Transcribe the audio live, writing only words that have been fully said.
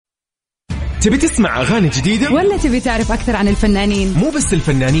تبي تسمع أغاني جديدة ولا تبي تعرف أكثر عن الفنانين؟ مو بس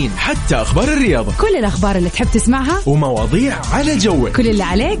الفنانين، حتى أخبار الرياضة، كل الأخبار اللي تحب تسمعها ومواضيع على جوك. كل اللي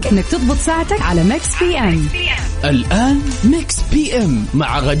عليك إنك تضبط ساعتك على ميكس بي ام. الآن ميكس بي ام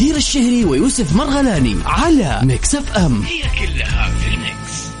مع غدير الشهري ويوسف مرغلاني على ميكس اف ام. هي كلها في الميكس.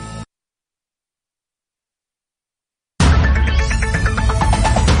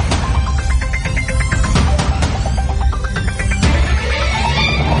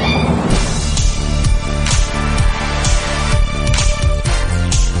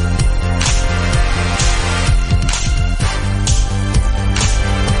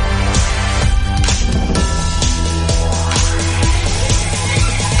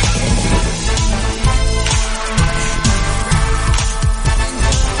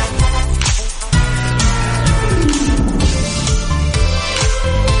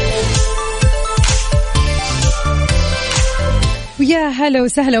 يا هلا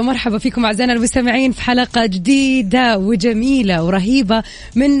وسهلا ومرحبا فيكم أعزائنا المستمعين في حلقة جديدة وجميلة ورهيبة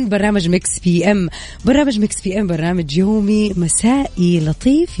من برنامج ميكس بي ام. برنامج ميكس بي ام برنامج يومي مسائي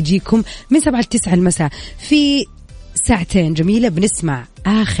لطيف يجيكم من 7 ل9 المساء في ساعتين جميلة بنسمع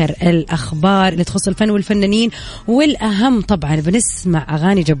آخر الأخبار اللي تخص الفن والفنانين، والأهم طبعا بنسمع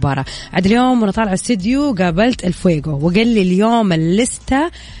أغاني جبارة. عاد اليوم وانا طالعة الاستديو قابلت الفويغو وقال لي اليوم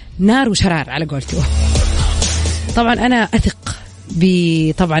اللستة نار وشرار على قولته. طبعا أنا أثق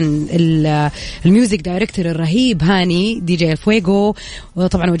بطبعا الميوزك دايركتور الرهيب هاني دي جي الفويغو،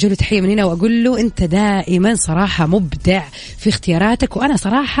 وطبعا وجه له تحية من هنا وأقول له أنت دائما صراحة مبدع في اختياراتك، وأنا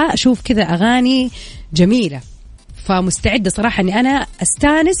صراحة أشوف كذا أغاني جميلة، فمستعدة صراحة أني أنا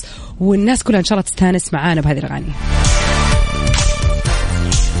أستانس والناس كلها إن شاء الله تستانس معانا بهذه الأغاني.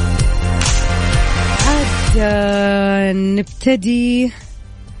 عاد نبتدي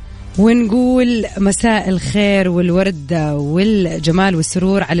ونقول مساء الخير والورد والجمال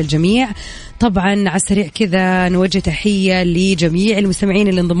والسرور على الجميع. طبعا على السريع كذا نوجه تحية لجميع المستمعين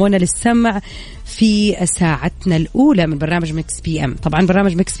اللي انضمونا للسمع في ساعتنا الأولى من برنامج ميكس بي ام. طبعا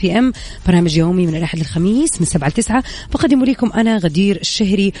برنامج ميكس بي ام برنامج يومي من الأحد للخميس من 7 ل 9 بقدم لكم أنا غدير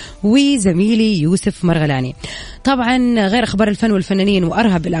الشهري وزميلي يوسف مرغلاني. طبعا غير أخبار الفن والفنانين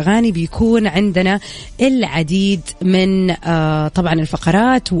وأرهب الأغاني بيكون عندنا العديد من طبعا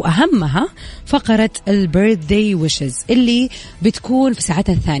الفقرات، وأهمها فقرة البيرثدي ويشز اللي بتكون في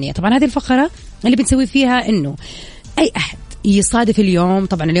ساعتها الثانية. طبعا هذه الفقرة اللي بنسوي فيها إنه أي أحد يصادف اليوم،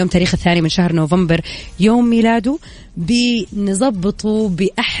 طبعا اليوم تاريخ 2 من شهر نوفمبر يوم ميلاده، بنظبطه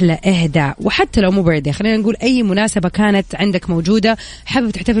بأحلى إهداء، وحتى لو مو بيرثدي خلينا نقول أي مناسبة كانت عندك موجودة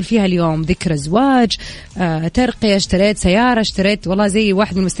حابب تحتفل فيها اليوم، ذكرى زواج، ترقية، اشتريت سيارة، اشتريت والله زي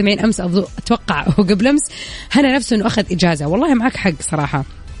واحد من المستمعين أمس أتوقع وقبل أمس هنا نفسه إنه أخذ إجازة، والله معك حق صراحة.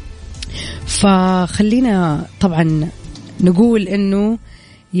 فخلينا طبعا نقول إنه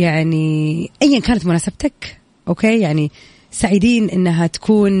يعني أيا كانت مناسبتك أوكي، يعني سعيدين إنها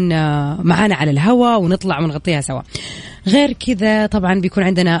تكون معانا على الهواء ونطلع ونغطيها سوا. غير كذا طبعا بيكون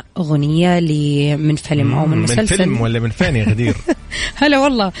عندنا أغنية من فيلم أو من مسلسل. من فيلم ولا من فين يا غدير؟ هلا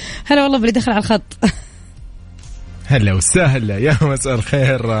والله باللي دخل على الخط. هلا وسهلا، يا مساء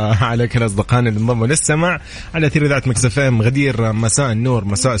الخير على كل أصدقائنا اللي انضموا للسمع على أثير إذاعة ميكس اف ام. غدير مساء النور،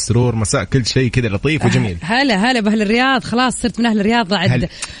 مساء السرور، مساء كل شيء كذا لطيف وجميل. هلا بأهل الرياض، خلاص صرت من أهل الرياض بعد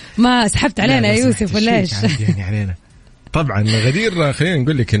ما سحبت علينا يا يوسف ولا إيش؟ يعني علينا طبعا غدير. خلينا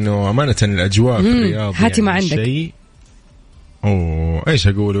نقول لك إنه أمانة الأجواء في الرياض هاتي ما يعني عندك شيء. إيش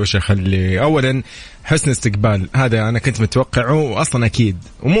أقول وإيش أخلي؟ أولا حسن استقبال، هذا أنا كنت متوقعه وأصلا أكيد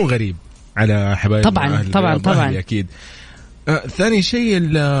ومو غريب على حبايب طبعا أكيد. ثاني شيء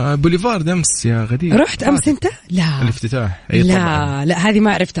البوليفارد أمس يا غدير. رحت أمس أنت؟ لا الافتتاح. لا هذه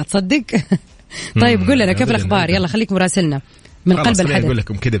ما عرفتها تصدق. طيب قول لنا كيف الأخبار، يلا خليك مراسلنا من قلب الحدث. أقول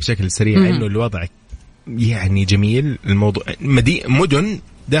لكم كده بشكل سريع إنه الوضع يعني جميل. الموضوع مدن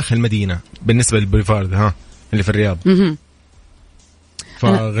داخل مدينة بالنسبة للبوليفارد اللي في الرياض.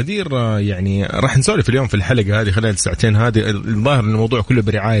 فغدير يعني راح نسولف اليوم في الحلقة هذه خلال الساعتين هذه. الظاهر إن الموضوع كله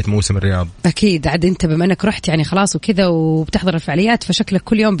برعاية موسم الرياض. أكيد. عاد أنت بما أنك رحت يعني خلاص وكذا وبتحضر الفعاليات، فشكلك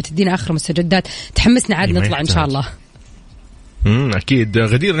كل يوم بتدينا آخر مستجدات، تحمسنا عاد نطلع إن شاء الله. أكيد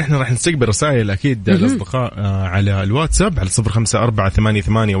غدير. نحن راح نستقبل رسائل أكيد الأصدقاء على الواتساب على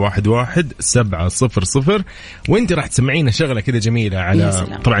 0548811700، وانت راح تسمعينا شغلة كده جميلة على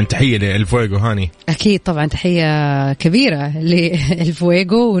طبعا تحية للفويغو هاني. أكيد طبعا تحية كبيرة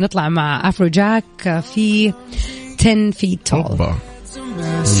للفويغو، ونطلع مع أفرو جاك في 10 feet tall.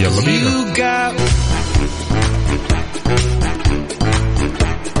 يلا بينا.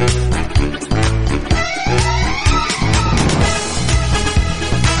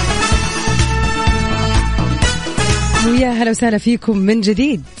 ويا هلا وسهلا فيكم من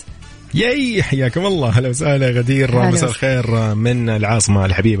جديد ياي حياكم الله، هلا وسهلا غدير. مساء الخير من العاصمة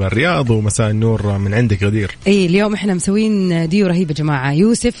الحبيبة الرياض، ومساء النور من عندك غدير. اليوم احنا مسوين ديو رهيبة جماعة.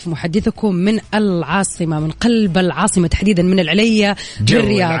 يوسف محدثكم من العاصمة، من قلب العاصمة تحديدا، من العليا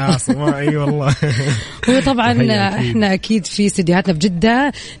بالرياض. العاصمة اي والله. وطبعا احنا اكيد في استديوهاتنا في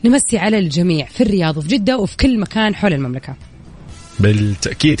جدة، نمسي على الجميع في الرياض وفي جدة وفي كل مكان حول المملكة.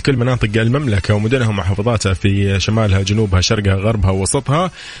 بالتأكيد كل مناطق المملكة ومدنها ومحافظاتها في شمالها جنوبها شرقها غربها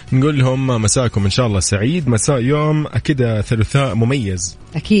ووسطها، نقول لهم مساءكم إن شاء الله سعيد. مساء يوم كده ثلاثاء مميز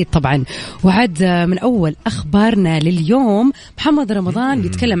أكيد طبعا. وعد من أول أخبارنا لليوم، محمد رمضان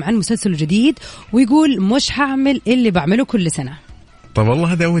بيتكلم عن مسلسل جديد ويقول مش هعمل اللي بعمله كل سنة. طب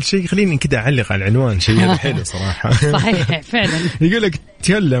والله هذا أول شيء، خليني كده أعلق على العنوان، شيء حلو صراحة. صحيح فعلا. يقول لك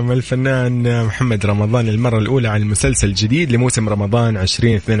تكلم الفنان محمد رمضان المرة الأولى عن المسلسل الجديد لموسم رمضان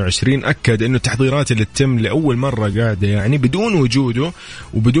 2022. أكد أنه التحضيرات اللي تتم لأول مرة قاعدة يعني بدون وجوده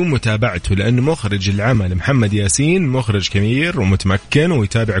وبدون متابعته، لأنه مخرج العمل محمد ياسين مخرج كبير ومتمكن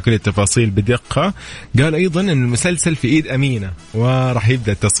ويتابع كل التفاصيل بدقة. قال أيضا أن المسلسل في إيد أمينة وراح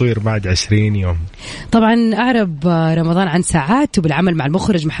يبدأ التصوير بعد 20 يوم. طبعا أعرب رمضان عن ساعاته بالعمل مع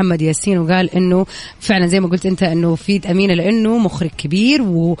المخرج محمد ياسين، وقال أنه فعلا زي ما قلت أنت أنه في إيد أمينة، لأنه مخرج كبير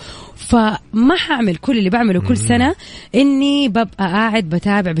فما حاعمل كل اللي بعمله كل سنة، إني ببقى قاعد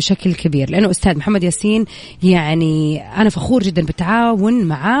بتابع بشكل كبير، لأنه أستاذ محمد ياسين يعني أنا فخور جدا بالتعاون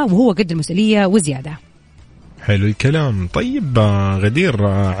معه، وهو قد المسؤولية وزيادة. حلو الكلام. طيب غدير،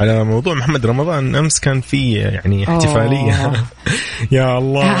 على موضوع محمد رمضان، أمس كان في يعني احتفالية. يا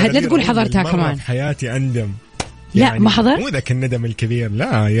الله، لا تقول حضرتها كمان. في حياتي أندم يعني لا ما حضر، مو ذاك الندم الكبير،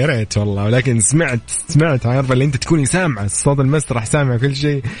 لا يا ريت والله، ولكن سمعت عارفه اللي انت تكوني سامعه صوت المسرح، سامعه كل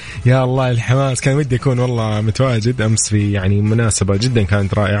شيء. يا الله الحماس، كان ودي اكون والله متواجد امس في يعني مناسبه جدا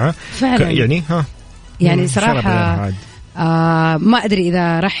كانت رائعه فعلا. يعني صراحه ما أدري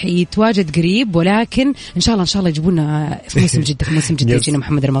إذا راح يتواجد قريب، ولكن إن شاء الله يجيبوا لنا في موسم جدة، في موسم جدة يجينا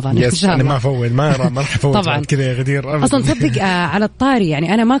محمد رمضان إن شاء الله. أنا ما أفوت، ما راح أفوت طبعا كذا يا غدير. أصلا صدق على الطاري،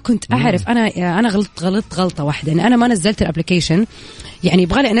 يعني أنا ما كنت أعرف، أنا غلطت غلطة واحدة، إن أنا ما نزلت الأبليكيشن، يعني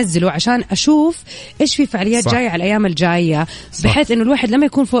يبغالي أنزله عشان أشوف إيش في فعاليات جاية على الأيام الجاية، بحيث إنه الواحد لما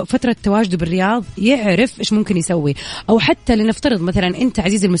يكون فترة تواجده بالرياض يعرف إيش ممكن يسوي. أو حتى لنفترض مثلا أنت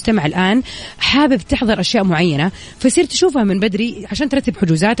عزيزي المستمع الآن حابب تحضر أشياء معينة، فصير تشوفها من بدري عشان ترتب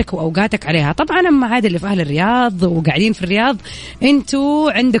حجوزاتك وأوقاتك عليها. طبعا أما عاد اللي في أهل الرياض وقاعدين في الرياض،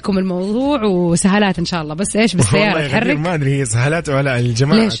 أنتوا عندكم الموضوع وسهلات إن شاء الله، بس إيش بالسيارة تحرك. ما أدري هي سهلات ولا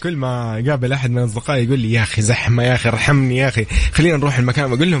الجماعة ليش؟ كل ما قابل أحد من أصدقائي يقول لي يا أخي زحمة، يا أخي ارحمني، يا أخي خلينا نروح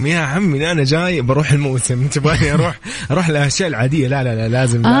المكان. بقول لهم يا عمي أنا جاي بروح الموسم، تبغاني أروح الأشياء العادية؟ لا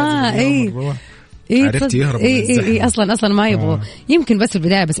لازم نروح. عرفتي يهرب اصلا ما يبغوا. يمكن بس في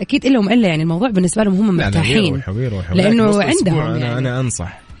البدايه، بس اكيد الا وإلا يعني الموضوع بالنسبه لهم هم مرتاحين، لانه عندهم يعني. انا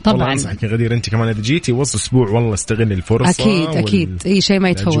انصح طبعا، انصحك يا غدير، انت كمان اذا جيتي وسط اسبوع والله استغل الفرصه. اكيد اي شيء ما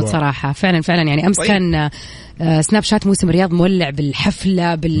يتفوت صراحه. فعلا يعني امس كان سناب شات موسم الرياض مولع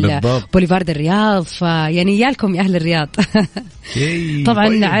بالحفله بالبوليفارد الرياض، فيعني يالكم يا اهل الرياض. طبعا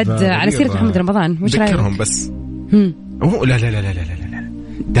طيب عاد على سيره محمد رمضان، وش رايك؟ ذكرهم بس. لا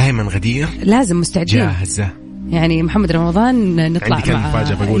دائما غدير لازم مستعدين جاهزة. يعني محمد رمضان نطلع عندي كم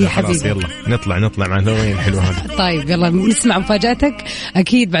مفاجأة بقولها، خلاص يلا نطلع مع الأغنية الحلوة هذه. طيب يلا نسمع مفاجأتك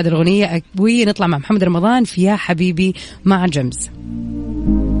أكيد بعد الأغنية، ونطلع مع محمد رمضان في يا حبيبي مع جمز.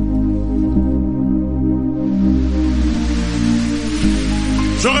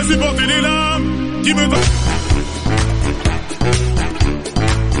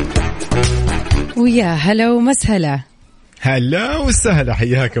 ويا هلا ومسهلا. هلا وسهلا،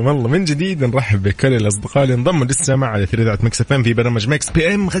 حياكم الله من جديد. نرحب بكل الأصدقاء اللي انضموا للسماع على إذاعة مكس اف ام في برنامج مكس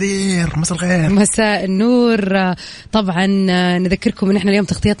بي ام. غدير مساء الخير. مساء النور. طبعا نذكركم ان احنا اليوم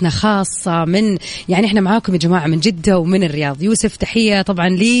تغطيتنا خاصة من يعني احنا معاكم يا جماعة من جدة ومن الرياض. يوسف تحية طبعا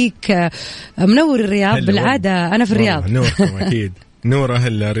ليك، منور الرياض. بالعادة أنا في الرياض. نوركم أكيد. نور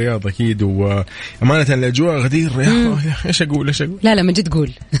أهل الرياض أكيد. وأمانة الأجواء غدير إيش أقول لا من جد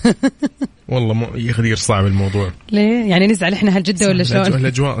قول. والله يا غدير صعب الموضوع. ليه يعني نزعل إحنا هالجدة ولا شلون؟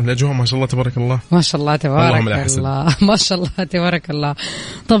 الأجواء ما شاء الله تبارك الله. ما شاء الله تبارك الله. ما شاء الله تبارك الله.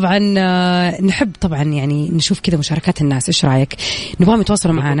 طبعا نحب طبعا يعني نشوف كذا مشاركات الناس. إيش رأيك؟ نبغى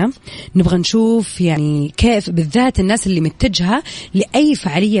يتواصلوا معنا، نبغى نشوف يعني كيف بالذات الناس اللي متجهة لأي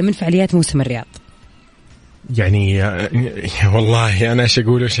فعالية من فعاليات موسم الرياض. يعني والله أنا إيش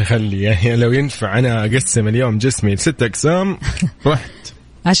أقول وإيش أخلي، يعني لو ينفع أنا أقسم اليوم جسمي ل6 أقسام رحت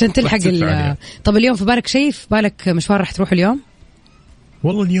عشان تلحق طب اليوم في بالك شيء، في بالك مشوار راح تروح اليوم؟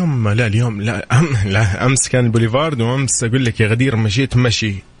 والله اليوم لا أمس كان البوليفارد، وأمس أقول لك يا غدير مشيت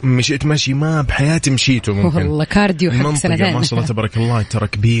مشي ما بحياتي مشيته ممكن. والله كارديو حق سنتين ما شاء الله تبارك الله، ترى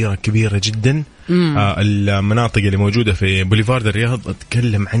كبيرة جدا. المناطق اللي موجودة في بوليفارد الرياض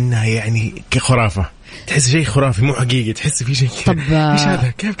أتكلم عنها يعني كخرافة، تحس شيء خرافي مو حقيقي، تحس في شيء. طب ايش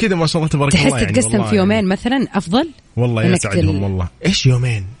هذا كيف كذا ما شاء الله تبارك الله، تحس تقسم في يومين مثلا أفضل؟ والله يسعدهم والله. ايش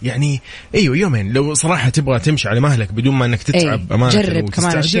يومين يعني؟ ايوه يومين، لو صراحة تبغى تمشي على مهلك بدون ما انك تتعب امانة جرب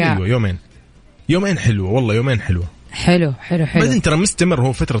كمان اشياء. أيوة يومين حلوة والله، يومين حلوة. حلو بعدين ترى مستمر،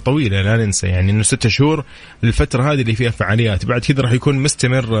 هو فترة طويلة لا ننسى يعني انه 6 شهور الفترة هذه اللي فيها فعاليات، بعد كذا راح يكون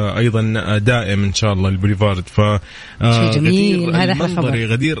مستمر ايضا دائم ان شاء الله البوليفارد. ف شيء جميل هذا المنظر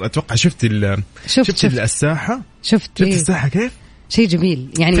غدير. اتوقع شفت الساحة، شفت الساحة كيف شيء جميل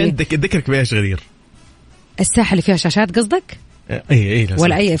يعني. ذكرك بايش غدير؟ الساحة اللي فيها شاشات قصدك؟ اي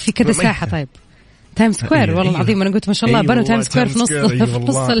ولا اي في كذا ساحة. طيب تايم سكوير والله العظيم انا قلت ما شاء الله بنوا تايم سكوير في نص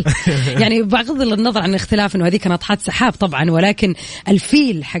يعني بغض النظر عن اختلاف انه هذيك ناطحات سحاب طبعا، ولكن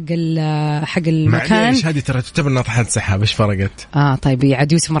الفيل حق المكان هذه ترى تعتبر ناطحات سحاب. ايش فرقت؟ طيب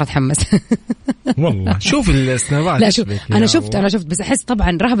عاد يوسف مرة تحمس والله شوف السنابات. لا شوف انا شفت بس احس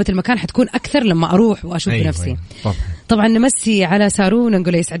طبعا رهبة المكان حتكون اكثر لما اروح واشوف بنفسي. طبعا نمسي على سارونا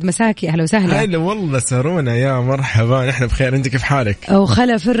نقول يسعد مساكي، اهلا وسهلا. هلا والله سارونا يا مرحبا، نحن بخير، انت كيف حالك؟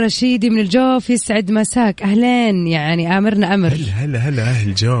 وخلف الرشيدي من الجوف يسعد مساك، اهلين يعني امرنا امر. هلا اهل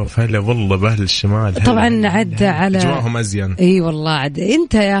الجوف، هلا والله باهل الشمال. طبعا عد على اجواءهم ازين. اي والله عد.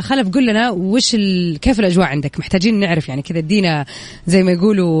 انت يا خلف قل لنا وش كيف الاجواء عندك، محتاجين نعرف يعني كذا، ادينا زي ما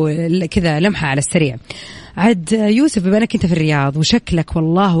يقولوا كذا لمحه على السريع. عد يوسف بما انك انت في الرياض وشكلك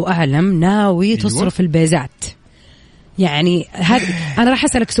والله اعلم ناوي تصرف البيزات يعني أنا راح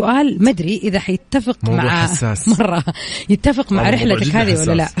أسألك سؤال ما أدري إذا حيتفق مع مرة يتفق مع رحلتك هذه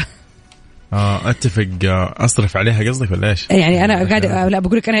ولا لا. أتفق. أصرف عليها قصدك ولا إيش؟ يعني أنا قاعد لا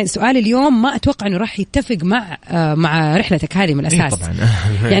بقولك أنا سؤال اليوم ما أتوقع إنه راح يتفق مع رحلتك هذه من الأساس. طبعا.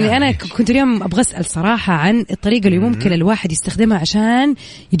 يعني أنا كنت اليوم أبغى أسأل صراحة عن الطريقة اللي ممكن الواحد يستخدمها عشان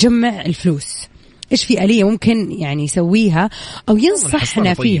يجمع الفلوس. إيش في آلية ممكن يعني يسويها أو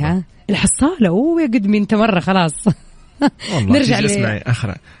ينصحنا فيها؟ الحصالة يا قد من مرة خلاص نرجع اسمعي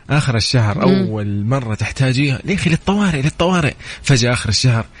آخر الشهر أول مرة تحتاجيها ليخي للطوارئ فجأة آخر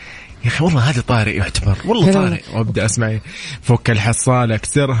الشهر يا أخي والله هذا طارئ يعتبر والله طارئ، وأبدأ أسمعي فك الحصالة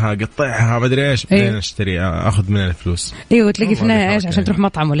اكسرها قطعها ما أدري إيش بعدين أشتري أخذ منها الفلوس. أيوة تلاقي في النهاية إيش عشان تروح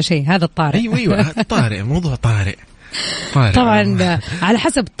مطعم ولا شيء، هذا الطارئ. أيوة طارئ موضوع طارئ. طبعا على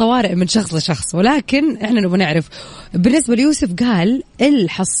حسب الطوارئ من شخص لشخص، ولكن احنا نبغى نعرف. بالنسبه ليوسف قال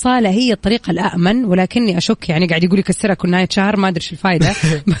الحصاله هي الطريقه الامن، ولكني اشك يعني قاعد يقول يكسرها كل نهايه شهر ما ادري ايش الفائده.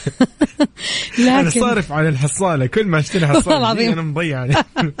 لكن انا صارف على الحصاله كل ما اشتري حصاله انا مضيع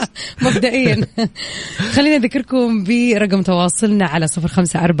مبدئيا. خلينا نذكركم برقم تواصلنا على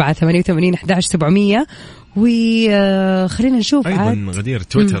 0548811700 وخلينا نشوف أيضا غدير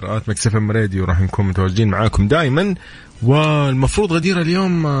تويتر @مكسفم راديو راح نكون متواجدين معاكم دائما. والمفروض غدير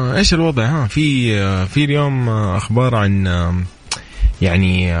اليوم إيش الوضع؟ في اليوم أخبار عن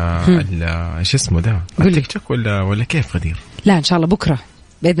يعني إيش اسمه ده التيك توك ولا كيف غدير؟ لا إن شاء الله بكرة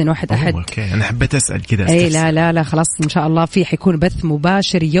بإذن واحد أحد. أوكي أنا حبيت أسأل كذا. أي لا خلاص إن شاء الله حيكون بث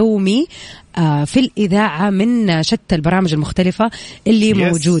مباشر يومي في الإذاعة من شتى البرامج المختلفة اللي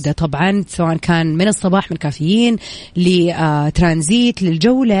موجودة طبعا، سواء كان من الصباح من كافيين لترانزيت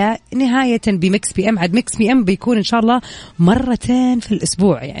للجولة نهاية بميكس بي ام. عاد ميكس بي ام بيكون إن شاء الله مرتين في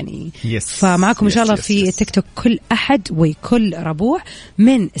الأسبوع يعني. فمعكم إن شاء الله في التيك توك كل أحد وكل ربوع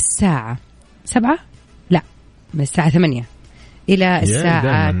من الساعة 7 لا من الساعة 8 إلى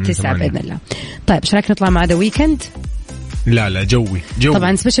الساعة 9 بإذن الله. طيب ايش رايك نطلع مع ذا ويكند؟ لا جوي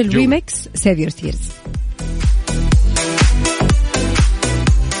طبعا سبيشال ريميكس سيف يور تيرز.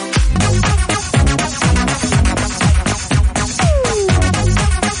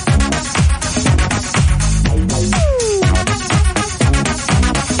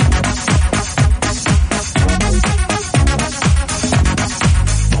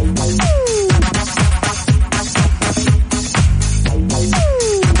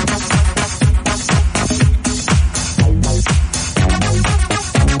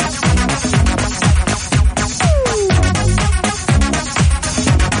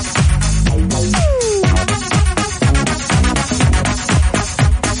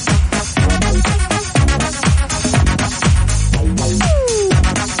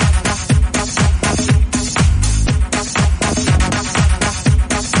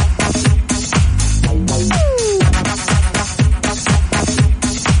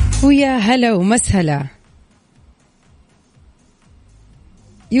 ويا هلا ومسهلا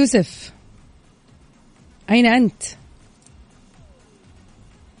يوسف، أين أنت؟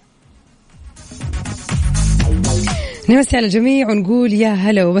 نمسي على الجميع ونقول يا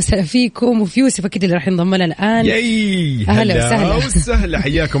هلا ومساء فيكم، وفي يوسف أكيد اللي راح ينضم لنا الآن. ياي هلا وسهلا،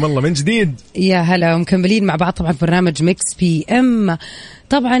 حياكم الله من جديد. يا هلا، ومكملين مع بعض طبعا في برنامج ميكس بي ام.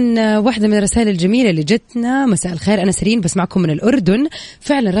 طبعا واحدة من الرسائل الجميلة اللي جتنا: مساء الخير، أنا سيرين بسمعكم من الأردن،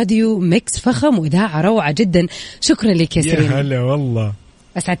 فعلا راديو ميكس فخم وإذاعة روعة جدا. شكرا لك يا سيرين. يا هلا والله،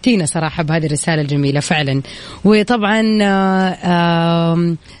 أسعدتينا صراحة بهذه الرسالة الجميلة فعلا. وطبعا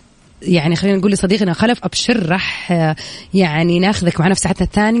يعني خلينا نقول لصديقنا خلف أبشر، راح يعني ناخذك معنا في ساعتنا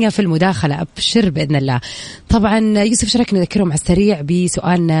الثانية في المداخلة، أبشر بإذن الله. طبعا يوسف شارك نذكرهم على السريع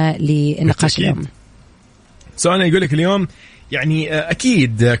بسؤالنا للنقاش اليوم. سؤالنا يقول لك اليوم يعني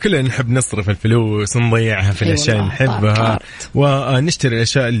أكيد كلنا نحب نصرف الفلوس ونضيعها في الأشياء اللي نحبها ونشتري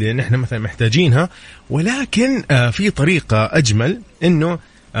الأشياء اللي نحن مثلا محتاجينها، ولكن في طريقة أجمل إنه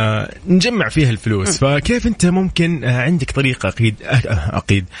نجمع فيها الفلوس. فكيف أنت ممكن عندك طريقة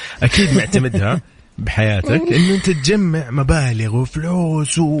أكيد معتمدها بحياتك إنه أنت تجمع مبالغ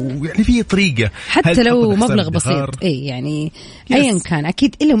وفلوس، ويعني في طريقة حتى لو مبلغ بسيط يعني أيا كان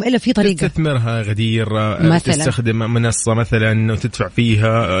أكيد إلا في طريقة تستثمرها غدير مثلاً. تستخدم منصة مثلا وتدفع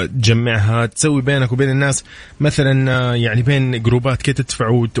فيها، تجمعها، تسوي بينك وبين الناس مثلا يعني بين جروبات كي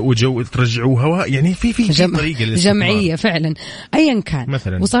تدفعوا ترجعوها، يعني في طريقة جمعية فعلا أيا كان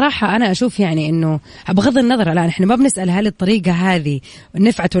مثلاً. وصراحة أنا أشوف يعني إنه بغض النظر الآن إحنا ما بنسأل هل الطريقة هذه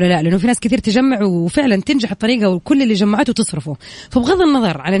نفعت ولا لا، لأنه في ناس كثير تجمع وفعلا تنجح الطريقة وكل اللي جمعته تصرفه. فبغض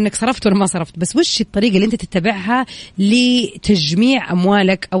النظر على انك صرفت ولا ما صرفت، بس وش الطريقة اللي انت تتبعها لتجميع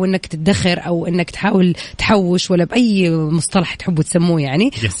اموالك، او انك تدخر، او انك تحاول تحوش، ولا باي مصطلح تحبوا تسموه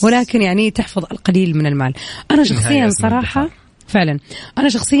يعني ولكن يعني تحفظ القليل من المال. انا شخصيا صراحة فعلا انا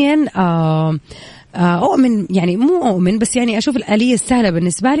شخصيا أؤمن، يعني مو أؤمن بس يعني أشوف الآلية السهلة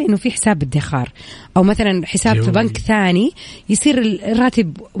بالنسبة لي إنه في حساب ادخار، أو مثلا حساب في بنك ثاني، يصير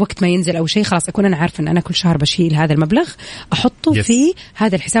الراتب وقت ما ينزل أو شيء خلاص أكون أنا عارفة إن أنا كل شهر بشيل هذا المبلغ أحطه في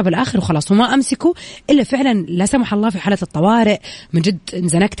هذا الحساب الآخر وخلاص، وما أمسكه إلا فعلا لا سمح الله في حالة الطوارئ، من جد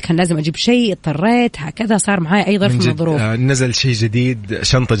انزنكت كان لازم أجيب شيء، اضطريت هكذا، صار معي أي ظرف من الظروف، نزل شيء جديد،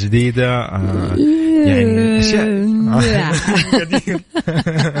 شنطة جديدة، يعني أشياء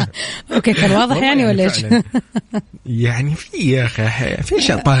أوكي كان واضح يعني ولا إيش؟ يعني في يا أخي في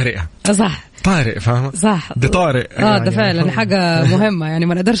أشياء طارئة، صح طارئ، فاهمة؟ صح ده طارئ يعني ده فعلا حاجة مهمة يعني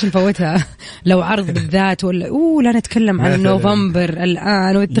ما نقدرش نفوتها لو عرض بالذات، ولا لا نتكلم عن نوفمبر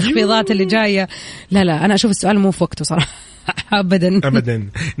الآن والتخفيضات اللي جاية. لا أنا أشوف السؤال مو في وقته صراحة أبدا.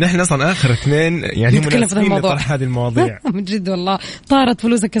 نحن أصلا آخر اثنين يعني مناسبين لطرح هذه المواضيع من جد والله. طارت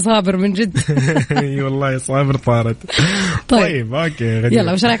فلوسك يا صابر من جد. اي والله يا صابر طارت. طيب اوكي غدير.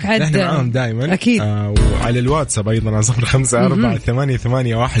 يلا وش رايك عاد؟ نحن معاهم دائما اكيد. وعلى الواتساب ايضا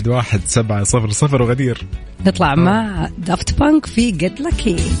 0548811700 وغدير نطلع مع دافت بانك في جيت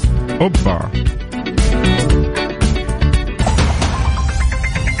لاكي. اوبا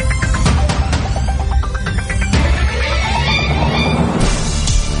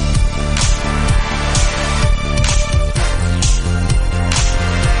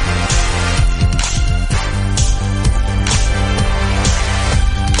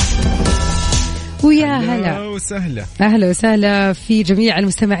ويا هلا وسهلا، أهلا وسهلا في جميع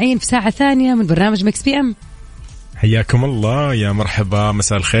المستمعين في ساعة ثانية من برنامج ميكس بي ام. حياكم الله، يا مرحبا،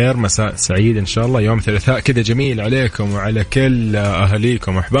 مساء الخير، مساء سعيد إن شاء الله، يوم ثلاثاء كده جميل عليكم وعلى كل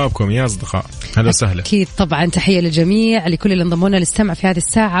أهاليكم وأحبابكم يا أصدقاء. أهلا وسهلا. أكيد طبعا تحية للجميع، لكل اللي انضمونا للسمع في هذه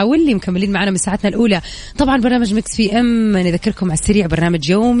الساعة واللي مكملين معنا من ساعتنا الأولى. طبعا برنامج ميكس بي ام نذكركم على السريع برنامج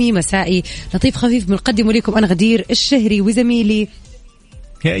يومي مسائي لطيف خفيف بنقدمه لكم أنا غدير الشهري وزميلي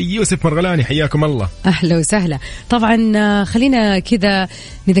يا يوسف مرغلاني. حياكم الله. أهلا وسهلا. طبعا خلينا كذا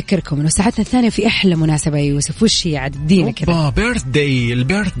نذكركم إنه ساعتنا الثانية في أحلى مناسبة يا يوسف. وش هي عاد الدين كذا؟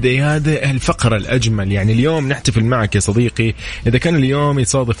 البيرث داي هذا الفقرة الأجمل. يعني اليوم نحتفل معك يا صديقي. إذا كان اليوم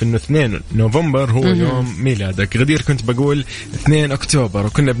يصادف إنه 2 نوفمبر هو يوم ميلادك، غدير كنت بقول 2 أكتوبر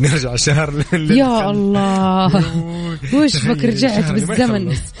وكنا بنرجع شهر يا الله وش فك رجعت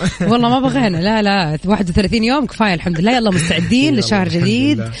بالزمن. والله ما بغينا، لا 31 يوم كفاية الحمد لله. يلا مستعدين لشهر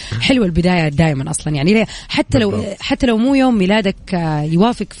جديد. حلوة البداية دائما أصلا، يعني حتى لو مو يوم ميلادك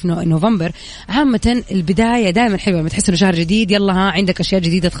يوافق في نوفمبر، عامة البداية دائما حلوة، ما تحس إنه شهر جديد يلا عندك أشياء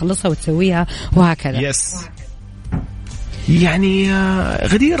جديدة تخلصها وتسويها وهكذا. يس يعني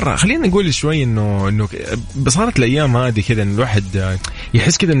غدير خلينا نقول شوي إنه صارت الأيام هذه كذا إن الواحد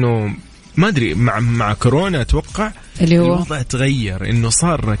يحس كذا إنه ما أدري مع كورونا أتوقع اللي هو الوضع تغير، انه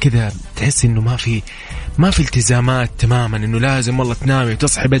صار كذا تحس انه ما في التزامات تماما، انه لازم والله تنامي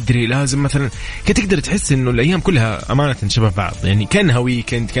وتصحي بدري، لازم مثلا تقدر تحس انه الايام كلها امانه شبه بعض، يعني كانها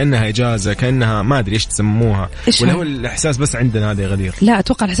ويكند، كانها اجازه، كانها ما ادري ايش تسموها، ولا هو الاحساس بس عندنا هذا يا غدير؟ لا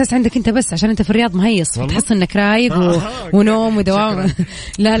اتوقع الاحساس عندك انت بس عشان انت في الرياض مهيص، تحس انك رايق ونوم ودوام.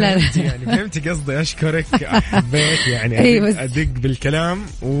 لا يعني فهمت قصدي، اشكرك، حبيت يعني ادق بالكلام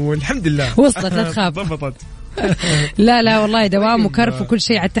والحمد لله وصلت، لا تخاف ضبطت. لا والله دوام وكرف وكل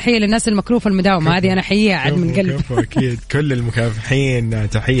شيء. التحية للناس المكروفة المداومة هذه أنا حييها عاد من قلب. أكيد كل المكافحين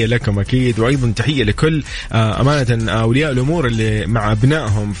تحية لكم أكيد، وأيضا تحية لكل أمانة أولياء الأمور اللي مع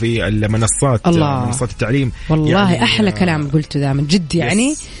أبنائهم في المنصات، منصات التعليم. والله يعني أحلى كلام قلته ذا من جد،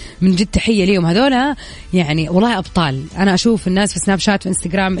 يعني من جد تحية ليهم هذولا، يعني والله أبطال. أنا أشوف الناس في سناب شات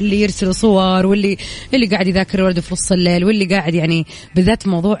وإنستغرام اللي يرسلوا صور، واللي قاعد يذاكر ورده في نص الليل، واللي قاعد يعني بالذات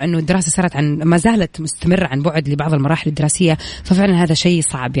موضوع إنه الدراسة صارت ما زالت مستمرة عن بعد لبعض المراحل الدراسية، ففعلا هذا شيء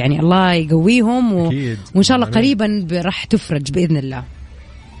صعب. يعني الله يقويهم وإن شاء الله قريبا راح تفرج بإذن الله.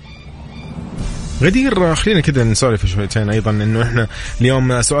 غدير خلينا كده نسولف شويتين أيضا، إنه إحنا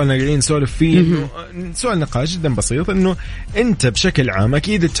اليوم سؤالنا قاعدين نسولف فيه، إنه سؤال نقاش جدا بسيط، إنه أنت بشكل عام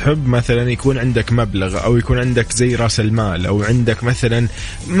أكيد تحب مثلا يكون عندك مبلغ، أو يكون عندك زي رأس المال، أو عندك مثلا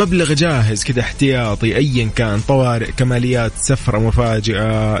مبلغ جاهز كده احتياطي أيا كان، طوارئ، كماليات، سفرة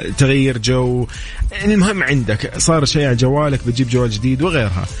مفاجئة، تغيير جو، المهم عندك صار شيء على جوالك، بتجيب جوال جديد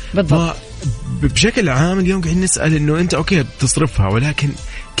وغيرها. بالضبط. بشكل عام اليوم قاعدين نسأل إنه أنت أوكي بتصرفها، ولكن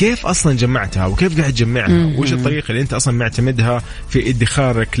كيف أصلا جمعتها وكيف قاعد تجمعها، وش الطريقة اللي أنت أصلا معتمدها في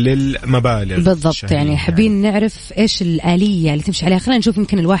ادخارك للمبالغ؟ بالضبط. يعني حابين نعرف إيش الآلية اللي تمشي عليها. خلينا نشوف،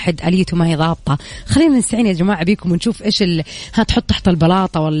 يمكن الواحد آليته ما هي ضابطة. خلينا نستعين يا جماعة بيكم ونشوف إيش هتحط تحت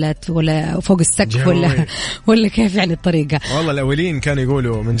البلاطة ولا فوق السقف ولا كيف يعني الطريقة. والله الأولين كانوا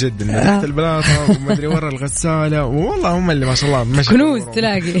يقولوا من جد إنه تحت البلاطة وما أدري ورا الغسالة، والله هم اللي ما شاء الله مش كنوز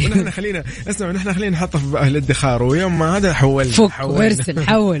تلاقي. ونحن خلينا نحطه في أهل الادخار، ويوم ما هذا حول وارسل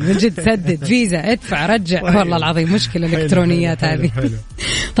حول من جد، سدد فيزا، ادفع، رجع. والله العظيم مشكلة الإلكترونيات هذه.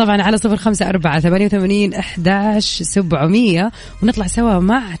 طبعا على 0548811700 ونطلع سوا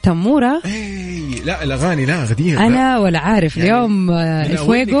مع تمورة. لا الأغاني لا غدير، أنا ولا عارف يعني اليوم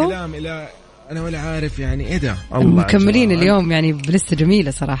الفويجو، أنا ولا عارف يعني إيه ده. مكملين اليوم يعني بلسة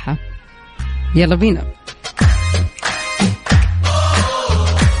جميلة صراحة. يلا بينا.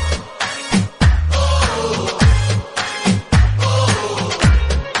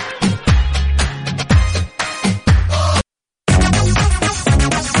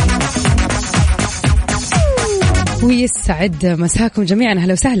 ويسعد مساكم جميعا.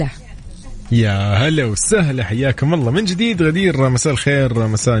 هلا وسهلا. يا هلا وسهلا، حياكم الله من جديد. غدير مساء الخير،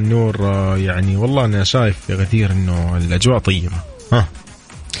 مساء النور. يعني والله أنا شايف يا غدير إنه الأجواء طيبة.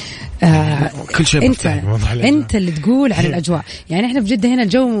 كل شيء انت اللي تقول عن الاجواء. يعني احنا بجدة هنا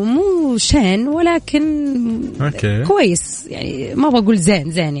الجو مو شان، ولكن كويس. يعني ما بقول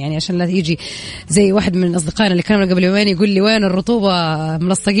زين يعني عشان لا يجي زي واحد من اصدقائنا اللي كانوا قبل يومين يقول لي وين الرطوبه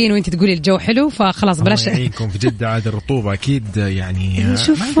ملصقين وانت تقولي الجو حلو، فخلاص بلاش. يعينكم في جدة عاد الرطوبه اكيد يعني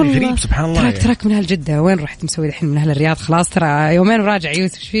شوف غريب سبحان الله. تراك من اهل جدة، وين رحت مسوي الحين من اهل الرياض؟ خلاص ترى يومين وراجع.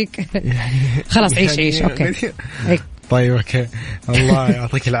 يوسف ايش فيك؟ خلاص عيش اوكي. طيب اوكي، الله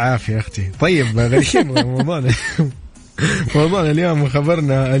يعطيك العافيه اختي. طيب غريب موضوعنا اليوم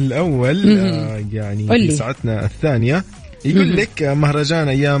وخبرنا الاول يعني في ساعتنا الثانيه يقول لك مهرجان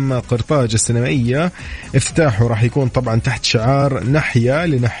ايام قرطاج السينمائيه افتتاحه راح يكون طبعا تحت شعار نحيا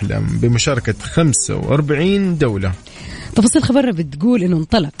لنحلم بمشاركه 45 دوله. تفاصيل خبرنا بتقول انه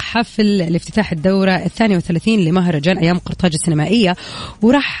انطلق حفل الافتتاح الدورة 32 لمهرجان ايام قرطاج السينمائية،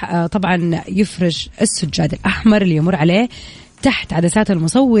 وراح طبعا يفرج السجاد الاحمر اللي يمر عليه تحت عدسات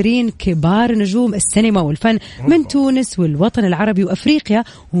المصورين كبار نجوم السينما والفن من تونس والوطن العربي وافريقيا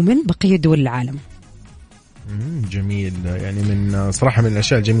ومن بقية دول العالم. جميل، يعني من صراحة من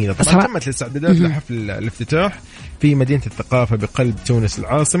الأشياء الجميلة. طبعا تمت الاستعدادات لحفل الافتتاح في مدينة الثقافة بقلب تونس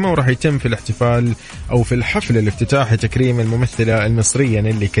العاصمة، وراح يتم في الاحتفال أو في الحفل الافتتاحي تكريم الممثلة المصرية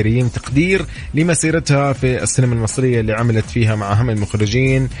نيلي كريم تقدير لمسيرتها في السينما المصرية اللي عملت فيها مع أهم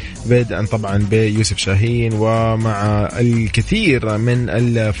المخرجين، بدءا طبعا بيوسف شاهين ومع الكثير من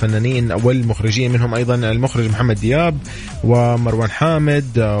الفنانين والمخرجين، منهم أيضا المخرج محمد دياب ومروان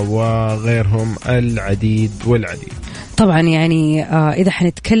حامد وغيرهم العديد والعديد. طبعا يعني إذا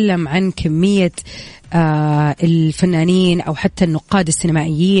حنتكلم عن كمية الفنانين أو حتى النقاد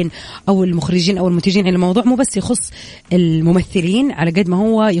السينمائيين أو المخرجين أو المنتجين. الموضوع مو بس يخص الممثلين على قد ما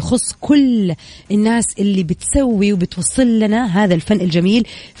هو يخص كل الناس اللي بتسوي وبتوصل لنا هذا الفن الجميل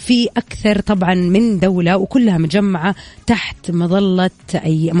في أكثر طبعا من دولة، وكلها مجمعة تحت مظلة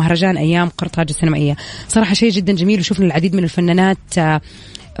مهرجان أيام قرطاج السينمائية. صراحة شيء جدا جميل، وشوفنا العديد من الفنانات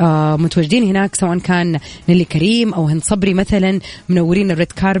متواجدين هناك، سواء كان نيلي كريم أو هند صبري مثلا، منورين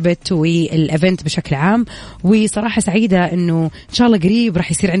الريد كاربت والإيفنت بشكل عام. وصراحة سعيدة إنه إن شاء الله قريب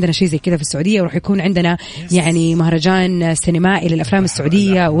راح يصير عندنا شيء زي كذا في السعودية، وراح يكون عندنا يعني مهرجان سينمائي للأفلام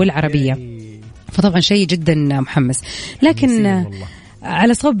السعودية والعربية. فطبعا شيء جدا محمس. لكن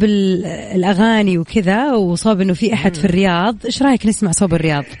على صوب الأغاني وكذا، وصوب إنه في أحد في الرياض، إيش رأيك نسمع صوب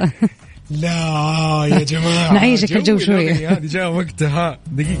الرياض؟ لا يا جماعة نعيشك الجو شوية. هذه جاء وقتها.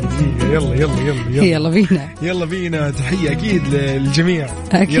 دقيقة يلا بينا. تحية أكيد للجميع،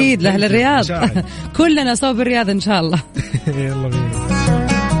 أكيد لأهل الرياض. كلنا صوب الرياض إن شاء الله. يلا بينا.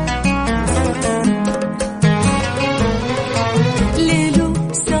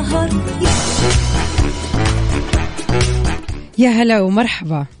 يا هلا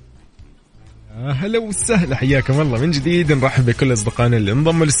ومرحبا. هلا وسهلا، حياكم الله من جديد. نرحب بكل أصدقائنا اللي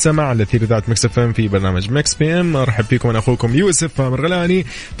انضموا للسماع على أثير إذاعة ميكس اف ام في برنامج ميكس بي ام. أرحب فيكم أنا أخوكم يوسف مرغلاني.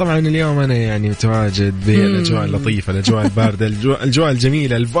 طبعا اليوم أنا يعني متواجد بالأجواء اللطيفة، الأجواء الباردة، الأجواء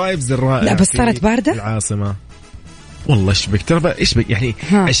الجميلة، الفايبز الرائعة. لا بس صارت باردة العاصمة والله. ايش بك ترى، ايش بك يعني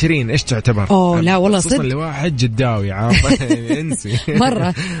 20 ايش تعتبر؟ لا والله صدق لواحد جداوي عارف. انسي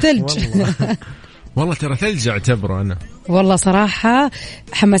مرة ثلج. والله ترى ثلج اعتبره أنا. والله صراحة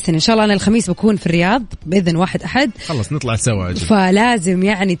حمسني. إن شاء الله أنا الخميس بكون في الرياض بإذن واحد أحد. خلص نطلع سوا أجل. فلازم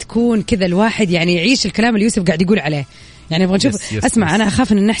يعني تكون كذا الواحد يعني يعيش الكلام اللي يوسف قاعد يقول عليه. يعني أبغى نشوف. أسمع أنا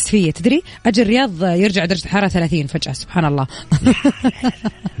أخاف إن النحس فيه، تدري أجل الرياض يرجع درجة الحرارة 30 فجأة، سبحان الله.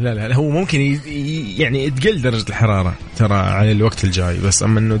 لا هو ممكن يعني تقل درجة الحرارة ترى على الوقت الجاي، بس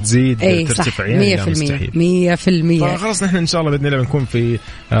أما إنه تزيد ترتفع يعني 100%. فخلاص نحن إن شاء الله بإذن الله بنكون في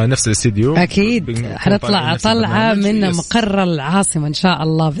نفس الاستديو أكيد. حنطلع طلعة من مقر العاصمة إن شاء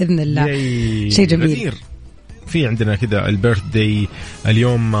الله بإذن الله. شيء جميل. في عندنا كذا البيرث داي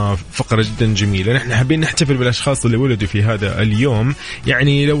اليوم، فقرة جدا جميلة. نحن حابين نحتفل بالأشخاص اللي ولدوا في هذا اليوم.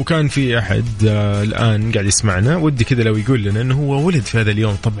 يعني لو كان في أحد الآن قاعد يسمعنا ودي كذا لو يقول لنا أنه هو ولد في هذا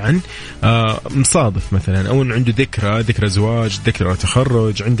اليوم، طبعا مصادف مثلا، أو أنه عنده ذكرى زواج، ذكرى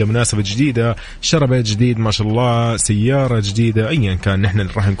تخرج، عنده مناسبة جديدة، شرى بيت جديد ما شاء الله، سيارة جديدة، أيا كان نحن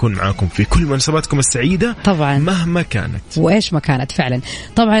راح نكون معاكم في كل مناسباتكم السعيدة طبعا مهما كانت وإيش ما كانت فعلا.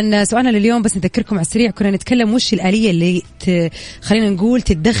 طبعا سؤالنا لليوم بس نذكركم على السريع، كنا نتكلم وش الآلية اللي خلينا نقول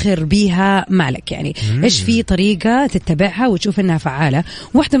تدخر بيها مالك، يعني إيش في طريقة تتبعها وتشوف إنها فعالة.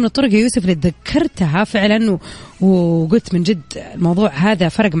 واحدة من الطرق يا يوسف اللي تذكرتها فعلا وقلت من جد الموضوع هذا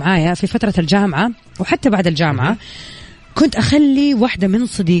فرق معايا في فترة الجامعة وحتى بعد الجامعة. كنت أخلي واحدة من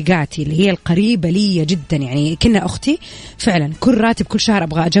صديقاتي اللي هي القريبة لي جدا، يعني كنا أختي فعلا، كل راتب كل شهر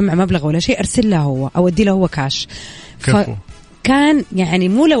أبغى أجمع مبلغ ولا شيء أرسل له هو أو أدي له هو كاش. كان يعني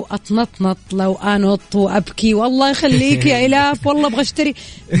مو لو أطنطنط، لو أنط وأبكي والله يخليك يا إلاف والله أبغى أشتري،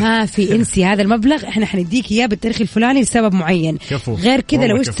 ما في، انسي هذا المبلغ إحنا حنديك إياه بالتاريخ الفلاني لسبب معين، غير كذا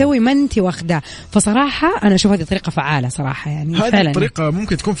لو إيش تسوي ما أنت واخدة. فصراحة أنا أشوف هذه طريقة فعالة صراحة، يعني هذه الطريقة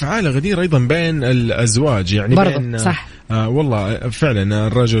ممكن تكون فعالة غدير أيضا بين الأزواج، يعني بين صح. والله فعلا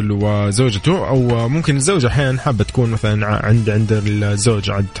الرجل وزوجته، أو ممكن الزوجة أحيانا حابة تكون مثلا عند الزوج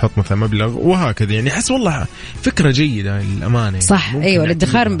عاد تحط مثلا مبلغ وهكذا، يعني حس والله فكرة جيدة للأمانة. صح أيوة،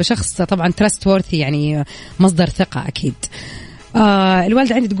 الادخار بشخص طبعا trustworthy، يعني مصدر ثقة أكيد.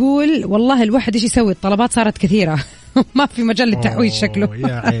 الوالدة عندي تقول والله الواحد إيش يسوي، الطلبات صارت كثيرة ما في مجال للتحويش شكله.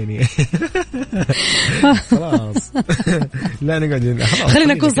 يا عيني. خلاص لا نقعد،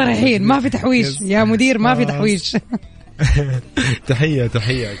 خلينا نكون صريحين، ما في تحويش يا مدير، ما في تحويش. تحية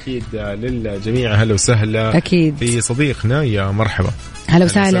أكيد للجميع. هلا وسهلا أكيد في صديقنا، يا مرحبا. هلا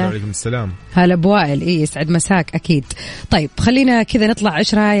وسهلا. عليكم السلام. هلا بوائل. إيه يسعد مساك أكيد. طيب خلينا كذا نطلع،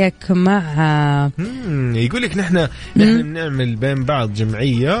 إيش رأيك مع يقولك نحن نعمل بين بعض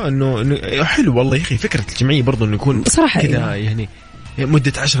جمعية، إنه حلو والله يا أخي فكرة الجمعية برضو إنه يكون صراحة كذا، يعني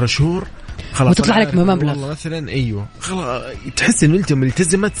مدة 10 شهور خلاص وتطلع لك مبلغ والله مثلا. أيوه خلاص تحس إنه أنت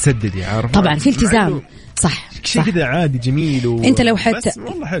ملتزمة تسدد، يا عارف طبعا في التزام. صح شيء كذا عادي جميل انت لو حتى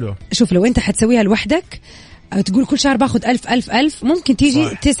والله حلو. شوف لو انت حتسويها لوحدك تقول كل شهر باخذ 1000 ممكن تيجي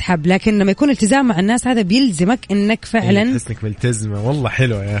صح. تسحب، لكن لما يكون التزام مع الناس هذا بيلزمك انك فعلا تحس انك ملتزمه. والله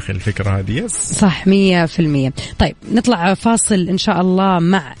حلوه يا اخي الفكره هذه. يس صح 100%. طيب نطلع فاصل ان شاء الله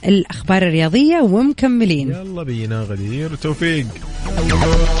مع الاخبار الرياضيه ومكملين. يلا بينا. غدير توفيق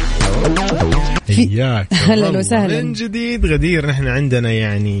إياك. هلا وسهلا من جديد غدير. نحن عندنا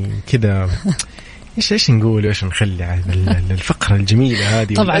يعني كذا ايش نقول وايش نخلي على الفقرة الجميلة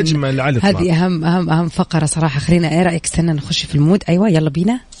هذه؟ طبعا أجمل على الإطلاق. هذه أهم فقرة صراحة. خلينا ايه رأيك استنى نخش في المود. أيوة يلا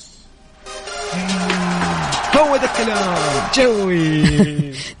بينا. هو ده الكلام جوي.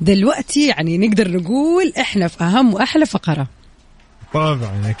 دلوقتي يعني نقدر نقول احنا في أهم وأحلى فقرة.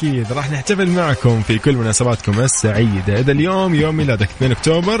 طبعا أكيد راح نحتفل معكم في كل مناسباتكم السعيدة. إذا اليوم يوم ميلادك 2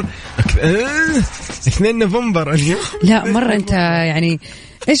 أكتوبر 2 نوفمبر اليوم. لا مرة أنت يعني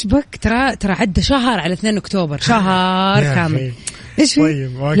إيش بك؟ ترى عدى شهر على 2 أكتوبر، شهر كامل. إيش في؟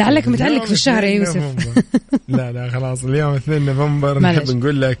 لعلك متعلق في الشهر يا يوسف. لا خلاص اليوم 2 نوفمبر نحب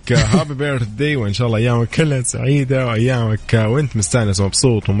نقول لك هابي بيرثدي، وإن شاء الله أيامك كلها سعيدة، وأيامك وأنت مستانس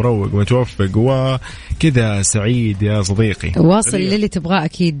ومبسوط ومروق ومتوفق وكذا سعيد يا صديقي. واصل للي تبغاه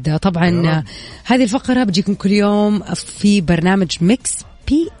أكيد. طبعا هذه الفقرة بتجيكم كل يوم في برنامج ميكس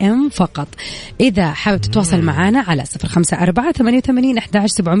بي ام فقط. إذا حابب تتواصل معنا على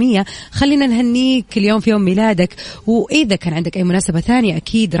 0548811700 خلينا نهنيك اليوم في يوم ميلادك، وإذا كان عندك أي مناسبة ثانية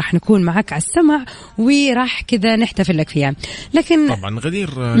أكيد راح نكون معك على السمع وراح كذا نحتفل لك فيها. لكن طبعا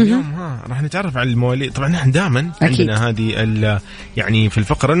غدير اليوم راح نتعرف على المواليد. طبعا نحن دائما عندنا هذه يعني في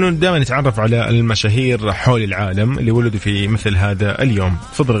الفقرة إنه دائما نتعرف على المشاهير حول العالم اللي ولدوا في مثل هذا اليوم.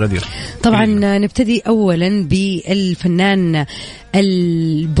 تفضل غدير. طبعا نبتدي أولا بالفنان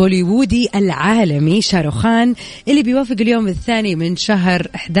البوليوودي العالمي شاروخان اللي بيوافق اليوم الثاني من شهر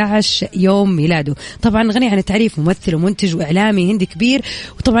 11 يوم ميلاده. طبعا غني عن التعريف، ممثل ومنتج وإعلامي هندي كبير.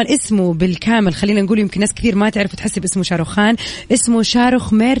 وطبعا اسمه بالكامل خلينا نقول يمكن ناس كثير ما تعرف وتحسب اسمه شاروخان، اسمه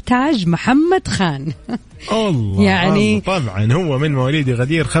شاروخ ميرتاج محمد خان. الله يعني الله. طبعا هو من مواليد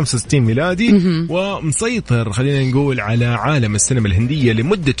غدير 65 ميلادي ومسيطر خلينا نقول على عالم السينما الهندية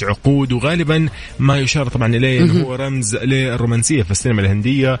لمدة عقود، وغالبا ما يشار طبعا إليه أنه هو رمز للرومانسية في السينما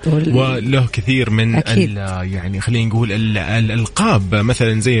الهندية، وله كثير من يعني خلينا نقول الألقاب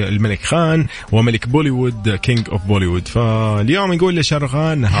مثلا زي الملك خان وملك بوليوود كينج اوف بوليوود. فاليوم نقول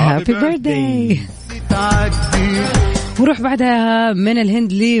لشاروخان هابي بيرثداي. وروح بعدها من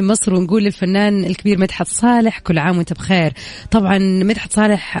الهند لمصر ونقول للفنان الكبير مدحت صالح كل عام وانت بخير. طبعا مدحت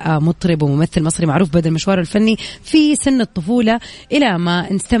صالح مطرب وممثل مصري معروف بدأ مشواره الفني في سن الطفولة إلى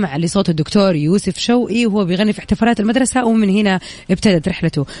ما نستمع لصوت الدكتور يوسف شوقي وهو بيغني في احتفالات المدرسة، ومن هنا ابتدت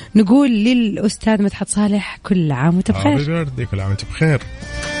رحلته. نقول للأستاذ مدحت صالح كل عام وانت بخير. كل عام وانت بخير.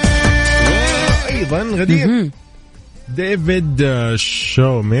 وأيضا غدير ديفيد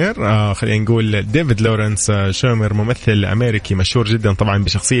شومير، خلينا نقول ديفيد لورنس شومير، ممثل أمريكي مشهور جدا طبعا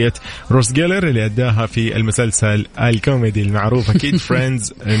بشخصية روس جيلر اللي أداها في المسلسل الكوميدي المعروف أكيد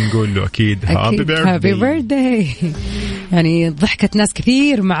فريندز. نقول له أكيد هابي بيرثداي. يعني ضحكت ناس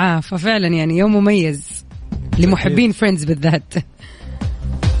كثير معاه، ففعلا يعني يوم مميز لمحبين فريندز بالذات.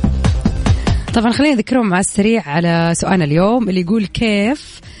 طبعا خلينا نذكرهم مع السريع على سؤالنا اليوم اللي يقول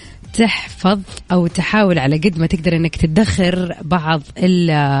كيف تحفظ أو تحاول على قد ما تقدر أنك تدخر بعض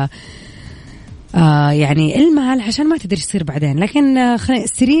يعني المال عشان ما تدري يصير بعدين. لكن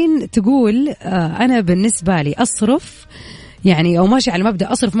سيرين تقول أنا بالنسبة لي أصرف يعني أو ماشي على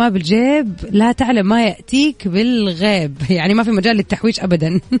مبدأ أصرف ما بالجيب لا تعلم ما يأتيك بالغيب، يعني ما في مجال للتحويش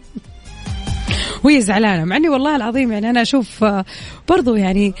أبدا. وهي زعلانة مع أني والله العظيم يعني أنا أشوف برضو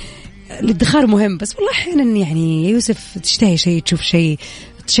يعني الادخار مهم، بس والله أحيانا يعني يوسف تشتهي شيء تشوف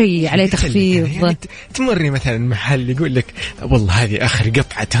شيء عليه تخفيض. يعني تمري مثلا محل يقول لك والله هذه آخر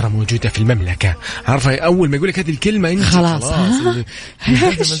قطعة ترى موجودة في المملكة، عارفة أول ما يقول لك هذه الكلمة أنت خلاص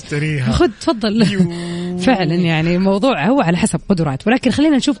خذ تفضل. فعلا يعني الموضوع هو على حسب قدرات، ولكن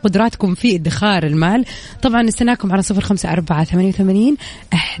خلينا نشوف قدراتكم في ادخار المال. طبعا نستناكم على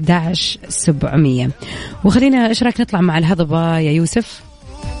 0548811700. وخلينا إيش رأيك نطلع مع الهضبة يا يوسف؟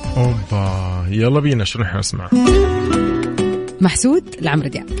 أوبا يلا بينا، شو رح نسمع؟ محسود لعمرو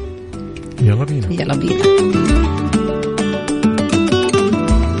دياب. يلا بينا.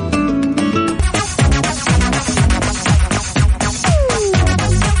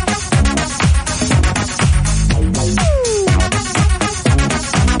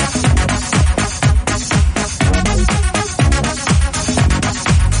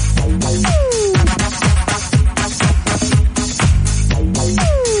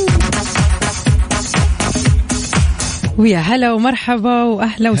 ويا هلا ومرحبا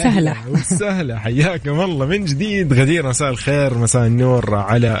واهلا وسهلا. حياكم الله من جديد. غدير مساء الخير مساء النور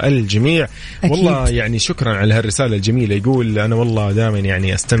على الجميع. أكيد. والله يعني شكرا على هالرسالة الجميلة. يقول أنا والله دائما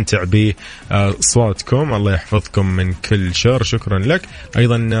يعني أستمتع بصوتكم، الله يحفظكم من كل شر. شكرا لك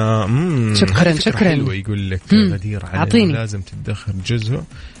أيضا. شكرا حلوة. يقول لك غدير لازم تدخر جزء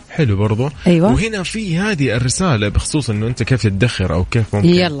حلو برضو. أيوة. وهنا في هذه الرسالة بخصوص أنه أنت كيف تدخر أو كيف ممكن.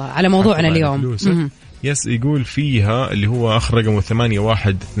 يلا على موضوعنا اليوم. يس يقول فيها اللي هو آخر رقمه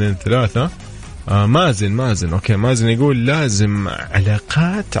 8123 مازن أوكي، مازن يقول لازم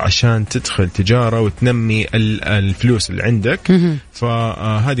علاقات عشان تدخل تجارة وتنمي الفلوس اللي عندك.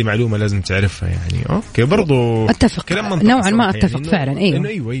 فهذه معلومة لازم تعرفها يعني. أوكي برضو أتفق نوعا ما أتفق يعني فعلا.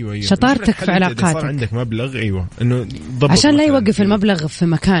 أيوة. شطارتك في علاقاتك. صار عندك مبلغ إنه عشان لا يوقف المبلغ في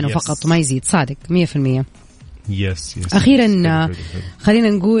مكانه فقط وما يزيد. صادق 100%. يس. أخيرا خلينا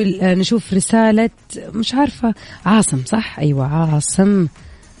نقول نشوف رسالة مش عارفة عاصم صح؟ أيوة عاصم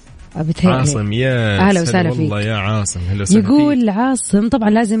يا أهلا وسهلا فيك والله يا عاصم. يقول عاصم طبعا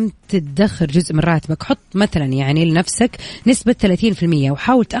لازم تدخر جزء من راتبك، حط مثلا يعني لنفسك نسبة 30%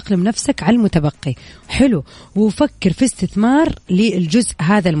 وحاول تأقلم نفسك على المتبقي. حلو. وفكر في استثمار للجزء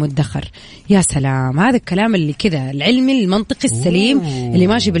هذا المدخر. يا سلام، هذا الكلام اللي كذا العلمي المنطقي السليم اللي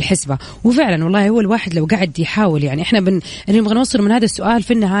ماشي بالحسبة. وفعلا والله هو الواحد لو قاعد يحاول يعني احنا نبغى نوصل من هذا السؤال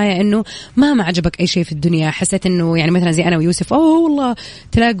في النهاية انه مهما عجبك اي شيء في الدنيا، حسيت انه يعني مثلا زي انا ويوسف والله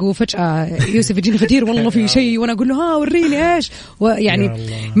تلاقوا فجأة يوسف يجيني غدير والله في شيء وانا اقول له ها وريني ايش، ويعني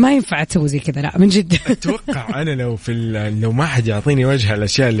ما ينفع تسوي زي كذا. لا من جد اتوقع انا لو ما حد يعطيني وجه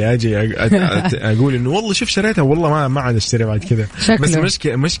الاشياء اللي اجي اقول انه والله شوف شريتها والله ما عاد اشتري بعد كذا. بس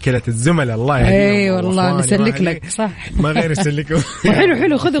مشكله الزملاء الله اي والله نسلك لك صح ما غير يسلكوا.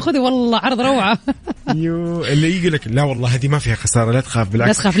 حلو خذوا والله عرض روعه. اللي يقول لك لا والله هذه ما فيها خساره لا تخاف بالعكس،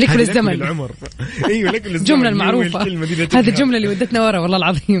 لا تخاف لك بالزمن العمر. ايوه لك بالزمن. الجمله المعروفه هذه الجمله اللي ودتنا ورا والله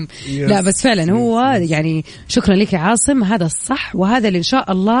العظيم. لا بس فعلا هو يعني شكرا لك يا عاصم، هذا الصح وهذا اللي إن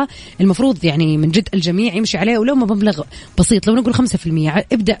شاء الله المفروض يعني من جد الجميع يمشي عليه. ولو ما مبلغ بسيط، لو نقول 5%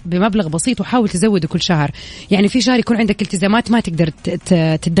 ابدأ بمبلغ بسيط وحاول تزوده كل شهر. يعني في شهر يكون عندك التزامات ما تقدر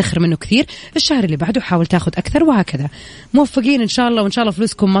تدخر منه كثير، الشهر اللي بعده حاول تاخذ أكثر وهكذا. موفقين إن شاء الله، وإن شاء الله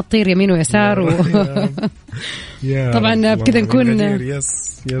فلوسكم ما تطير يمين ويسار طبعا بكذا نكون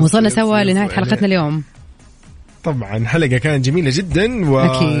وصلنا سوا لنهاية حلقتنا اليوم. طبعا حلقة كانت جميلة جدا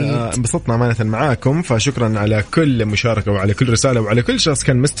وانبسطنا أمانة معاكم، فشكرا على كل مشاركة وعلى كل رسالة وعلى كل شخص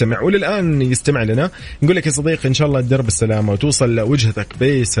كان مستمع وللآن يستمع لنا. نقول لك يا صديقي إن شاء الله تدرب السلامة وتوصل لوجهتك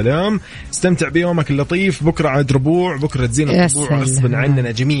بسلام. استمتع بيومك اللطيف، بكرة عاد ربوع، بكرة تزين الربوع غصبا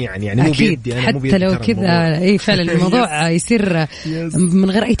عننا جميعا يعني مو بيدي أنا، حتى لو كذا اي فعلا الموضوع يصير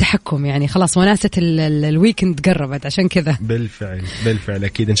من غير أي تحكم يعني خلاص وناسة الويكند قربت عشان كذا. بالفعل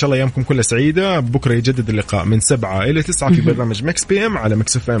أكيد. إن شاء الله أيامكم كلها سعيدة. بكرة يجدد اللقاء من 7 إلى 9 في برنامج مكس بي ام على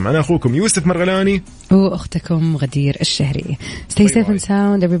مكس اف ام. أنا أخوكم يوسف مرغلاني وأختكم غدير الشهري. Stay safe and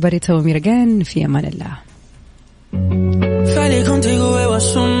sound everybody till we meet again. في أمان الله. Falei contigo eu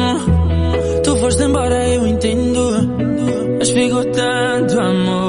assumo, tu foste embora eu entendo, mas fico tanto amor.